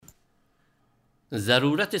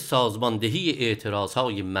ضرورت سازماندهی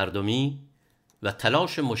اعتراضهای مردمی و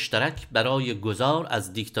تلاش مشترک برای گذار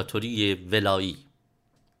از دیکتاتوری ولایی.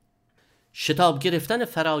 شتاب گرفتن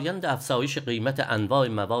فرایند افزایش قیمت انواع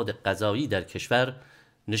مواد غذایی در کشور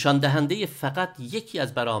نشان دهنده فقط یکی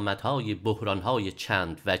از برآمدهای بحرانهای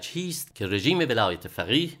چندوجهی است که رژیم ولایت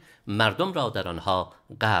فقیه مردم را در آنها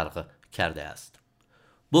غرق کرده است.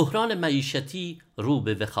 بحران معیشتی رو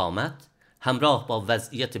به وخامت همراه با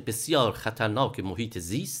وضعیت بسیار خطرناک محیط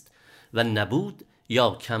زیست و نبود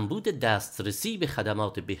یا کمبود دسترسی به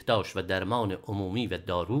خدمات بهداشت و درمان عمومی و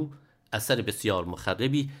دارو اثر بسیار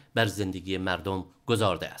مخربی بر زندگی مردم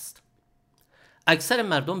گذارده است. اکثر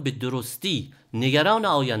مردم به درستی نگران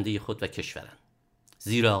آینده خود و کشورند،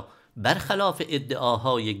 زیرا برخلاف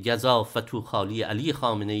ادعاهای گزاف و توخالی علی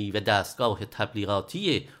خامنه‌ای و دستگاه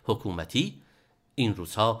تبلیغاتی حکومتی، این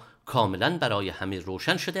روزها کاملا برای همه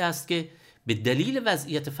روشن شده است که به دلیل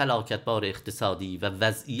وضعیت فلاکتبار اقتصادی و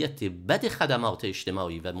وضعیت بد خدمات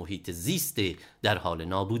اجتماعی و محیط زیست در حال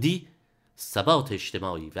نابودی، ثبات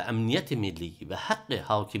اجتماعی و امنیت ملی و حق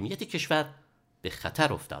حاکمیت کشور به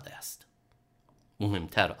خطر افتاده است.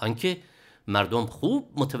 مهمتر آنکه مردم خوب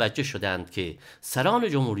متوجه شدند که سران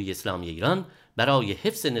جمهوری اسلامی ایران برای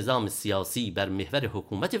حفظ نظام سیاسی بر محور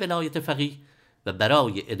حکومت ولایت فقیه و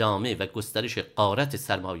برای ادامه و گسترش غارت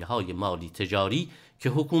سرمایه‌های مالی تجاری که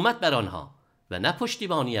حکومت بر آنها و نه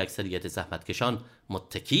پشتیبانی اکثریت زحمتکشان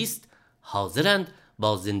متکی است، حاضرند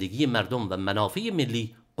با زندگی مردم و منافع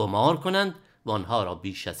ملی قمار کنند و آنها را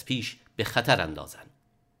بیش از پیش به خطر اندازند.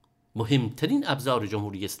 مهمترین ابزار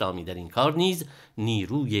جمهوری اسلامی در این کار نیز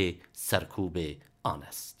نیروی سرکوب آن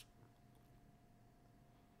است.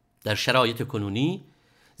 در شرایط کنونی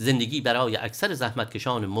زندگی برای اکثر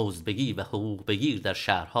زحمتکشان مزدبگیر و حقوق بگیر در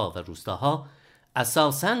شهرها و روستاها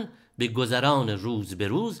اساساً به گذران روز به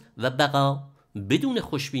روز و بقا بدون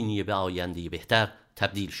خوشبینی به آینده بهتر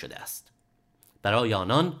تبدیل شده است. برای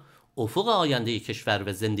آنان افق آینده کشور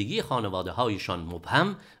و زندگی خانواده‌هایشان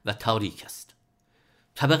مبهم و تاریک است.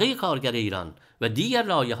 طبقه کارگر ایران و دیگر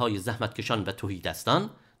لایه‌های زحمتکشان و تهیدستان،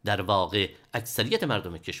 در واقع اکثریت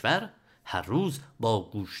مردم کشور، هر روز با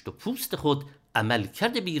گوشت و پوست خود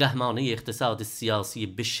عملکرد بیرحمانه اقتصاد سیاسی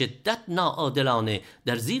به شدت ناعادلانه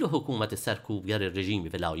در زیر حکومت سرکوبگر رژیم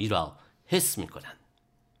ولایی را حس می‌کنند.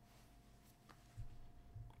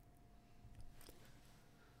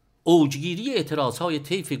 اوجگیری اعتراضهای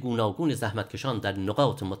طیف گوناگون زحمتکشان در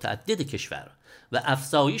نقاط متعدد کشور و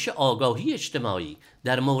افزایش آگاهی اجتماعی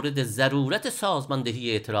در مورد ضرورت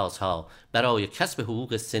سازماندهی اعتراضها برای کسب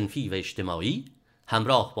حقوق صنفی و اجتماعی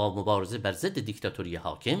همراه با مبارزه بر ضد دیکتاتوری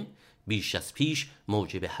حاکم بیش از پیش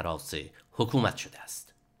موجب هراس حکومت شده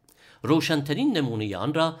است. روشن‌ترین نمونه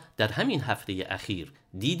آن را در همین هفته اخیر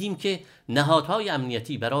دیدیم که نهادهای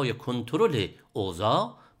امنیتی برای کنترل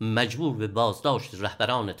اوضاع مجبور به بازداشت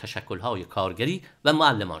رهبران تشکل‌های کارگری و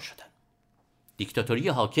معلمان شدند. دیکتاتوری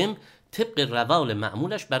حاکم طبق روال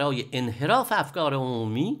معمولش برای انحراف افکار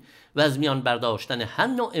عمومی و از میان برداشتن هر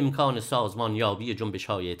نوع امکان سازمان یابی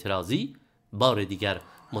جنبش‌های اعتراضی، بار دیگر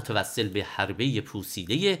متوسل به حربه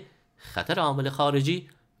پوسیده خطر عامل خارجی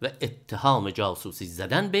و اتهام جاسوسی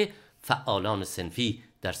زدن به فعالان صنفی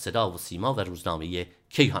در صدا و سیما و روزنامه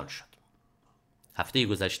کیهان شد. هفته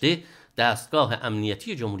گذشته دستگاه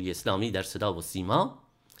امنیتی جمهوری اسلامی در صدا و سیما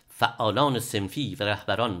فعالان صنفی و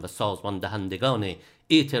رهبران و سازمان دهندگان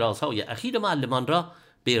اعتراضهای اخیر معلمان را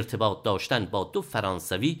به ارتباط داشتن با 2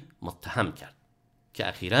 فرانسوی متهم کرد که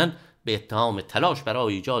اخیراً به اتهام تلاش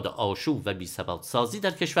برای ایجاد آشوب و بی‌ثبات سازی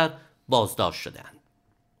در کشور بازداشت شدند.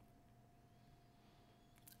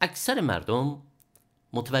 اکثر مردم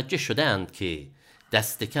متوجه شدند که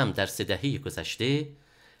دست کم در 3 دهه گذشته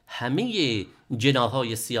همه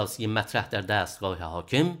جناح‌های سیاسی مطرح در دستگاه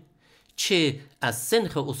حاکم، چه از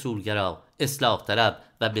سنخ اصولگرا، اصلاح طلب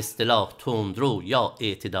و به اصطلاح تندرو یا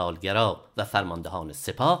اعتدالگرا و فرماندهان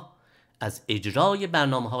سپاه، از اجرای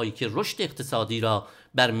برنامه‌هایی که رشد اقتصادی را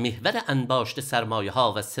بر محور انباشت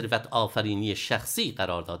سرمایه‌ها و ثروت آفرینی شخصی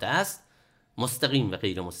قرار داده است، مستقیم و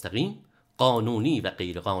غیر مستقیم، قانونی و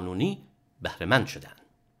غیر قانونی بهره مند شدند.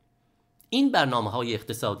 این برنامه‌های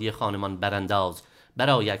اقتصادی خانمان برانداز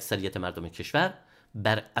برای اکثریت مردم کشور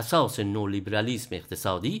بر اساس نولیبرالیسم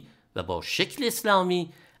اقتصادی و با شکل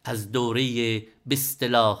اسلامی از دوره به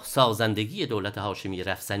اصطلاح سازندگی دولت هاشمی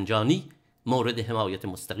رفسنجانی مورد حمایت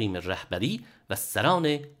مستقیم رهبری و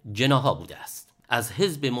سران جناح‌ها بوده است. از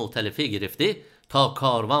حزب مؤتلفه گرفته تا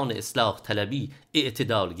کاروان اصلاح طلبی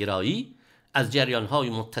اعتدالگرایی، از جریان‌های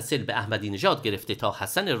متصل به احمدی نژاد گرفته تا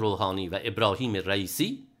حسن روحانی و ابراهیم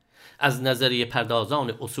رئیسی، از نظریه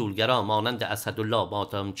پردازان اصولگرا مانند اسدالله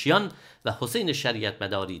بادامچیان و حسین شریعت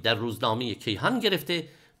مداری در روزنامه کیهان گرفته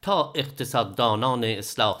تا اقتصاددانان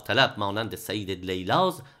اصلاح طلب مانند سعید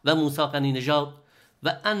لیلاز و موسی غنی نژاد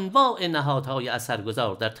و انواع نهادهای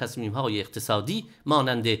اثرگذار در تصمیم‌های اقتصادی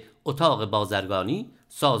مانند اتاق بازرگانی،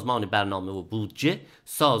 سازمان برنامه و بودجه،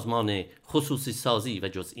 سازمان خصوصی سازی و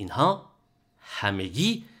جز اینها،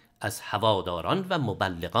 همگی از هواداران و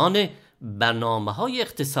مبلغان برنامه‌های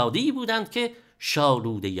اقتصادی بودند که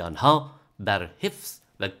شالوده آنها بر حفظ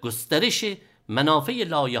و گسترش منافع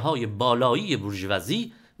لایه‌های بالایی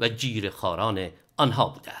بورژوازی و جیره‌خواران آنها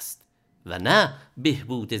بوده است و نه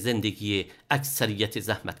بهبود زندگی اکثریت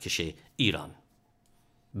زحمتکش ایران.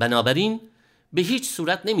 بنابراین به هیچ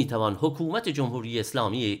صورت نمیتوان حکومت جمهوری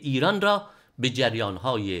اسلامی ایران را به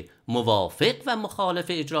جریان‌های موافق و مخالف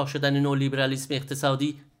اجرا شدن نولیبرالیسم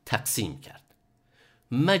اقتصادی تقسیم کرد.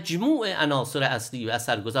 مجموع عناصر اصلی و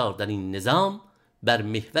اثرگذار در این نظام بر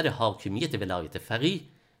محور حاکمیت ولایت فقیه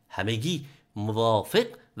همگی موافق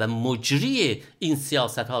و مجری این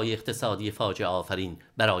سیاست‌های اقتصادی فاجعه آفرین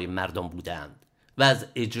برای مردم بودند و از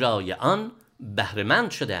اجرای آن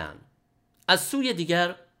بهره‌مند شدند. از سوی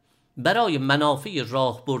دیگر برای منافع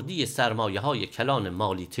راهبردی سرمایه‌های کلان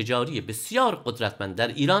مالی تجاری بسیار قدرتمند در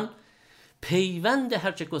ایران پیوند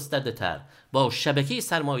هرچه گسترده‌تر با شبکه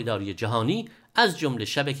سرمایه‌داری جهانی از جمله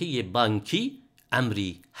شبکه بانکی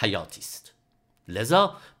امری حیاتی است.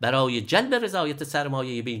 لذا برای جلب رضایت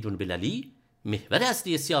سرمایه بین‌المللی محور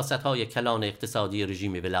اصلی سیاست‌های کلان اقتصادی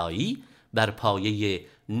رژیم ولایی بر پایه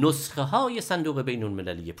نسخه‌های صندوق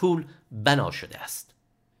بین‌المللی پول بنا شده است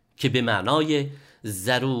که به معنای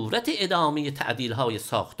ضرورت ادامه تعدیل‌های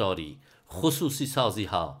ساختاری، خصوصی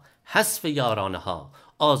سازی‌ها، حذف یارانه‌ها،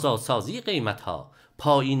 آزادسازی قیمت‌ها،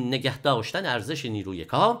 پایین نگه داشتن ارزش نیروی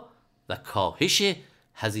کار و کاهش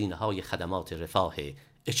هزینه‌های خدمات رفاه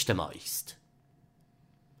اجتماعی است.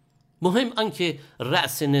 مهم آنکه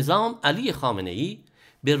رأس نظام علی خامنه‌ای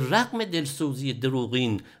به رغم دلسوزی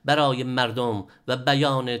دروغین برای مردم و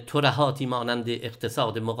بیان ترهاتی مانند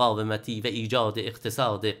اقتصاد مقاومتی و ایجاد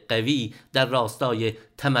اقتصاد قوی در راستای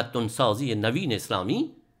تمدن سازی نوین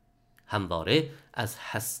اسلامی، همواره از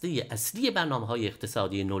هسته اصلی برنامه‌های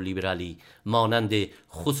اقتصادی نولیبرالی مانند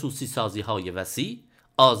خصوصی سازی‌های وسیع،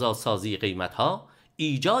 آزادسازی قیمت‌ها،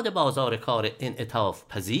 ایجاد بازار کار انعطاف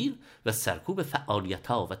پذیر و سرکوب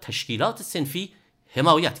فعالیت‌ها و تشکیلات صنفی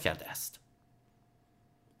حمایت کرده است.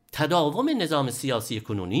 تداوم نظام سیاسی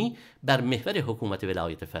کنونی بر محور حکومت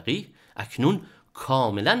ولایت فقیه اکنون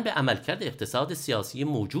کاملاً به عملکرد اقتصاد سیاسی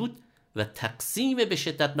موجود و تقسیم به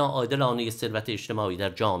شدت ناعادلانه ثروت اجتماعی در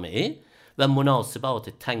جامعه و مناسبات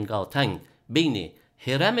تنگاتنگ بین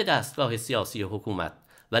هرم دستگاه سیاسی حکومت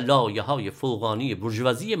و لایه‌های فوقانی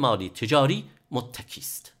بورژوازی مالی تجاری متکی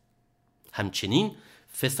است. همچنین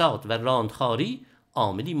فساد و راندخاری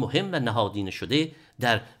عاملی مهم و نهادینه شده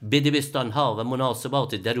در بدبستان‌ها و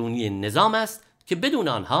مناسبات درونی نظام است که بدون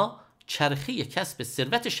آنها چرخه کسب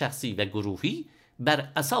ثروت شخصی و گروهی بر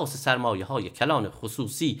اساس سرمایه‌های کلان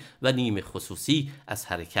خصوصی و نیمه خصوصی از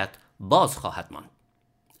حرکت باز خواهد ماند.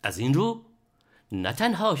 از این رو نه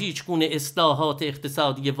تنها هیچ گونه اصلاحات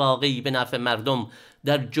اقتصادی واقعی به نفع مردم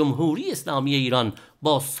در جمهوری اسلامی ایران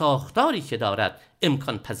با ساختاری که دارد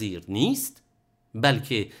امکان پذیر نیست،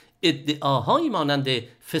 بلکه ادعاهایی مانند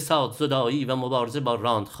فساد زدایی و مبارزه با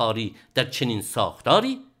راندخاری در چنین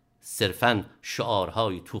ساختاری صرفاً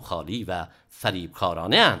شعارهای توخالی و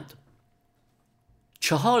فریبکارانه اند.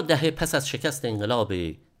 4 دهه پس از شکست انقلاب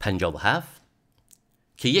 57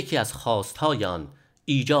 که یکی از خواستهای آن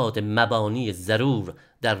ایجاد مبانی ضرور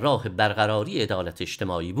در راه برقراری عدالت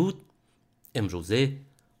اجتماعی بود، امروزه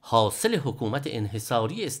حاصل حکومت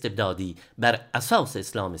انحصاری استبدادی بر اساس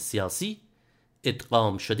اسلام سیاسی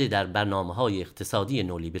ادغام شده در برنامه‌های اقتصادی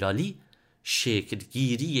نولیبرالی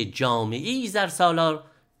شکلگیری جامعه‌ای زرسالار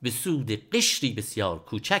به سود قشری بسیار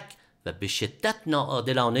کوچک و به شدت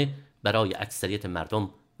ناعادلانه برای اکثریت مردم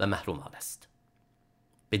و محرومان است.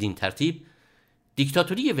 بدین ترتیب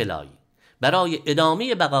دیکتاتوری ولایی برای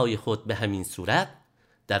ادامه بقای خود به همین صورت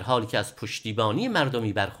در حالی که از پشتیبانی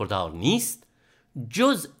مردمی برخوردار نیست،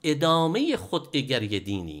 جز ادامه خودگری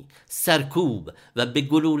دینی، سرکوب و به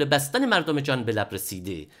گلوله بستن مردم جان به لب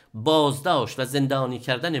رسیده، بازداشت و زندانی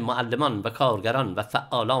کردن معلمان و کارگران و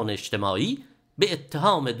فعالان اجتماعی به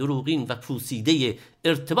اتهام دروغین و پوسیده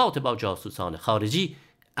ارتباط با جاسوسان خارجی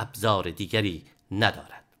ابزار دیگری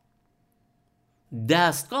ندارد.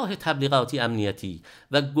 دستگاه تبلیغاتی امنیتی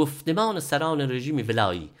و گفتمان سران رژیم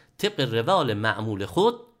ولایی طبق روال معمول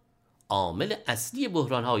خود عامل اصلی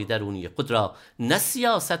بحران‌های درونی خود را نه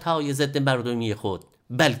سیاست‌های ضد مردمی خود،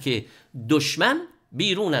 بلکه دشمن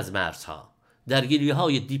بیرون از مرزها،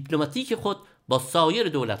 درگیری‌های دیپلماتیک خود با سایر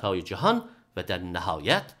دولت‌های جهان و در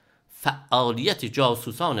نهایت فعالیت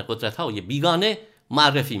جاسوسان قدرت‌های بیگانه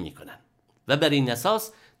معرفی میکنند و بر این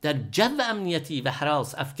اساس در جو امنیتی و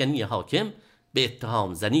هراس افکنی حاکم به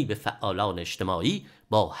اتهام زنی به فعالان اجتماعی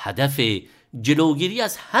با هدف جلوگیری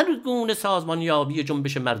از هر گونه سازمانیابی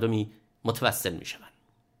جنبش مردمی متوسل میشوند.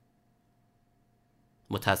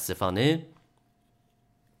 متاسفانه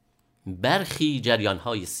برخی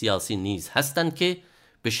جریان‌های سیاسی نیز هستند که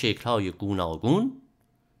به شکل‌های گوناگون،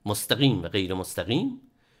 مستقیم و غیر مستقیم،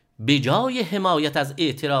 به جای حمایت از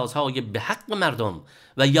اعتراضهای به حق مردم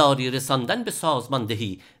و یاری رساندن به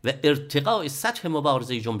سازماندهی و ارتقاء سطح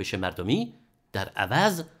مبارزه جنبش مردمی، در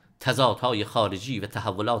عوض تضادهای خارجی و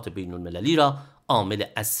تحولات بین المللی را عامل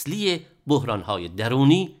اصلی بحرانهای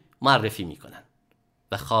درونی معرفی می‌کنند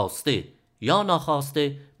و خواسته یا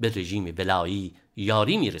ناخواسته به رژیم ولایی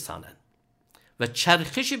یاری می‌رسانند و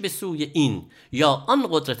چرخش به سوی این یا آن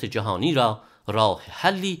قدرت جهانی را راه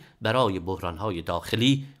حلی برای بحرانهای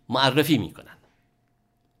داخلی معرفی می‌کنند.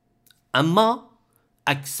 اما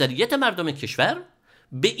اکثریت مردم کشور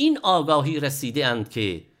به این آگاهی رسیده اند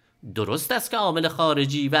که درست است که عامل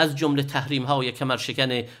خارجی و از جمله تحریم‌های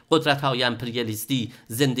کمرشکن قدرت‌های امپریالیستی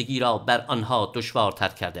زندگی را بر آنها دشوارتر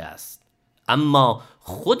کرده است، اما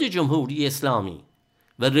خود جمهوری اسلامی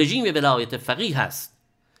و رژیم ولایت فقیه است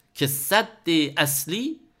که سد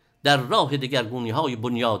اصلی در راه دگرگونی‌های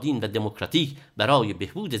بنیادین و دموکراتیک برای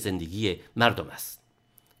بهبود زندگی مردم است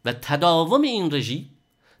و تداوم این رژیم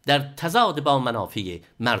در تضاد با منافع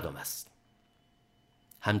مردم است.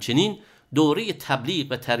 همچنین دوره تبلیغ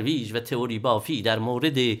و ترویج و تئوری بافی در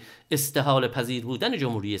مورد استحاله پذیر بودن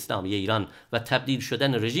جمهوری اسلامی ایران و تبدیل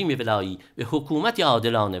شدن رژیم ولایی به حکومتی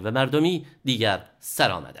عادلانه و مردمی دیگر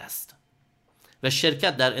سر آمده است و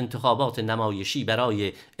شرکت در انتخابات نمایشی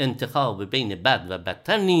برای انتخاب بین بد و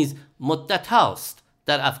بدتر نیز مدت هاست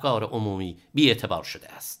در افکار عمومی بی‌اعتبار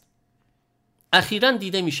شده است. اخیراً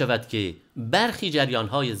دیده می شود که برخی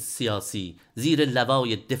جریان‌های سیاسی زیر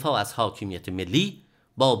لوای دفاع از حاکمیت ملی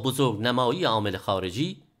با بزرگنمایی عامل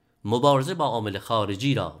خارجی، مبارزه با عامل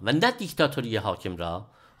خارجی را و نه دیکتاتوری حاکم را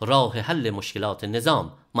راه حل مشکلات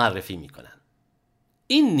نظام معرفی می کنند.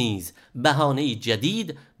 این نیز بهانه‌ای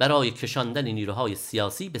جدید برای کشاندن نیروهای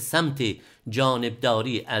سیاسی به سمت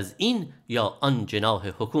جانبداری از این یا آن جناح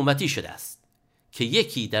حکومتی شده است که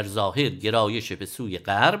یکی در ظاهر گرایش به سوی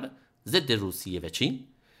غرب ضد روسیه و چین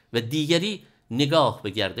و دیگری نگاه به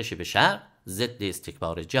گردش به شرق ضد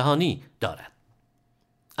استکبار جهانی دارد.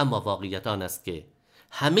 اما واقعیت آن است که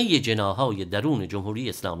همه جناح‌های درون جمهوری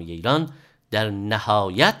اسلامی ایران در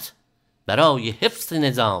نهایت برای حفظ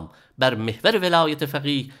نظام بر محور ولایت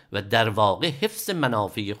فقیه و در واقع حفظ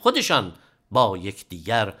منافع خودشان با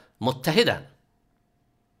یکدیگر متحدند.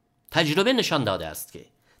 تجربه نشان داده است که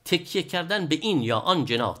تکیه کردن به این یا آن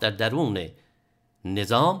جناح در درون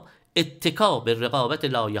نظام، اتکا به رقابت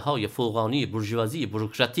لایه‌های فوقانی بورژوازی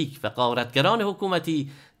بوروکراتیک و غارتگران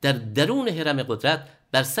حکومتی در درون هرم قدرت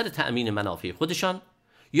بر سر تأمین منافع خودشان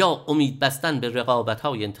یا امید بستن به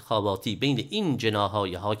رقابت‌های انتخاباتی بین این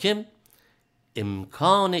جناح‌های حاکم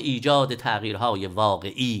امکان ایجاد تغییرهای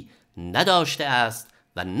واقعی نداشته است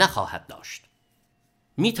و نخواهد داشت.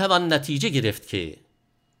 میتوان نتیجه گرفت که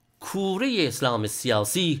کوره اسلام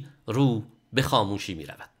سیاسی رو به خاموشی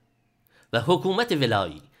میرود و حکومت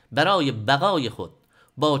ولایی برای بقای خود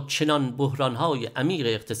با چنان بحران‌های عمیق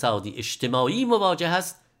اقتصادی اجتماعی مواجه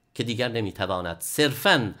است که دیگر نمیتواند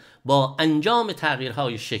صرفاً با انجام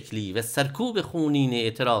تغییرهای شکلی و سرکوب خونین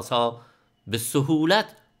اعتراضها به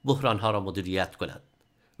سهولت بحرانها را مدیریت کند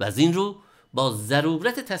و از این رو با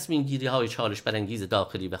ضرورت تصمیم گیری های چالش برانگیز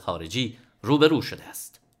داخلی و خارجی روبرو شده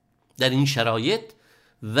است. در این شرایط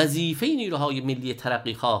وظیفه نیروهای ملی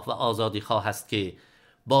ترقیخواه و آزادیخواه است که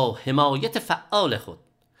با حمایت فعال خود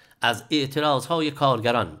از اعتراضهای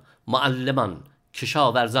کارگران، معلمان،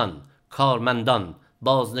 کشاورزان، کارمندان،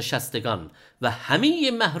 بازنشستگان و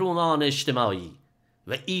همه محرومان اجتماعی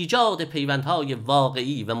و ایجاد پیوندهای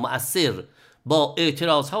واقعی و مؤثر با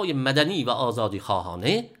اعتراضهای مدنی و آزادی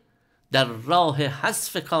خواهانه در راه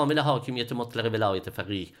حذف کامل حاکمیت مطلق ولایت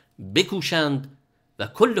فقیه بکوشند و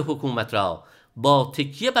کل حکومت را با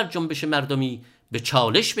تکیه بر جنبش مردمی به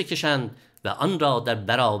چالش بکشند و آن را در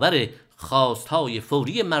برابر خواستهای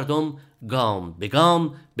فوری مردم گام به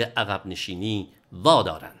گام به عقب نشینی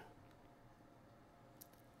وادارند.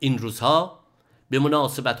 این روزها به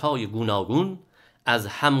مناسبت‌های گوناگون از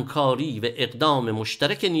همکاری و اقدام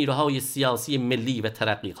مشترک نیروهای سیاسی ملی و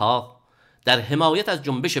ترقیخواه در حمایت از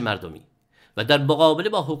جنبش مردمی و در مقابله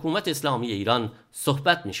با حکومت اسلامی ایران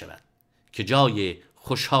صحبت می شود که جای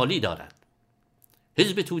خوشحالی دارد.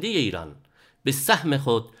 حزب توده ایران به سهم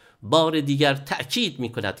خود بار دیگر تأکید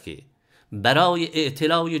می کند که برای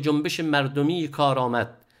اعتلاع جنبش مردمی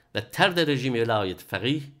کارآمد و طرد رژیم ولایت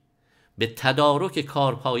فقیه به تدارک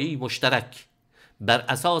کارپایی مشترک بر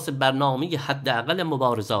اساس برنامه حداقل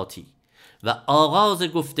مبارزاتی و آغاز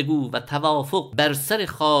گفتگو و توافق بر سر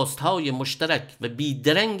خواستهای مشترک و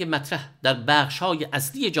بیدرنگ مطرح در بخش‌های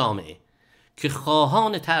اصلی جامعه که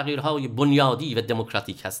خواهان تغییرهای بنیادی و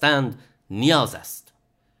دموکراتیک هستند نیاز است.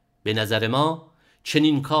 به نظر ما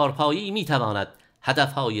چنین کارپایی میتواند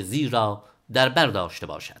هدفهای زیر را در بر داشته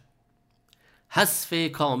باشد: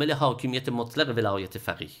 حذف کامل حاکمیت مطلق ولایت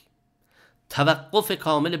فقیه، توقف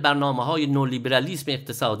کامل برنامه‌های نولیبرالیسم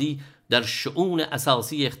اقتصادی در شؤون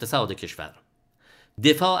اساسی اقتصاد کشور،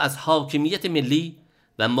 دفاع از حاکمیت ملی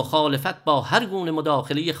و مخالفت با هر گونه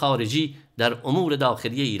مداخله خارجی در امور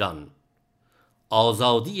داخلی ایران،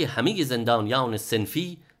 آزادی همه زندانیان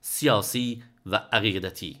صنفی، سیاسی و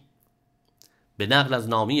عقیدتی. به نقل از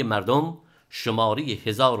نامه مردم شماره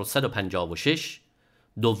 1156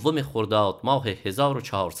 دوم خرداد ماه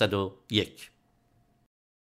 1401.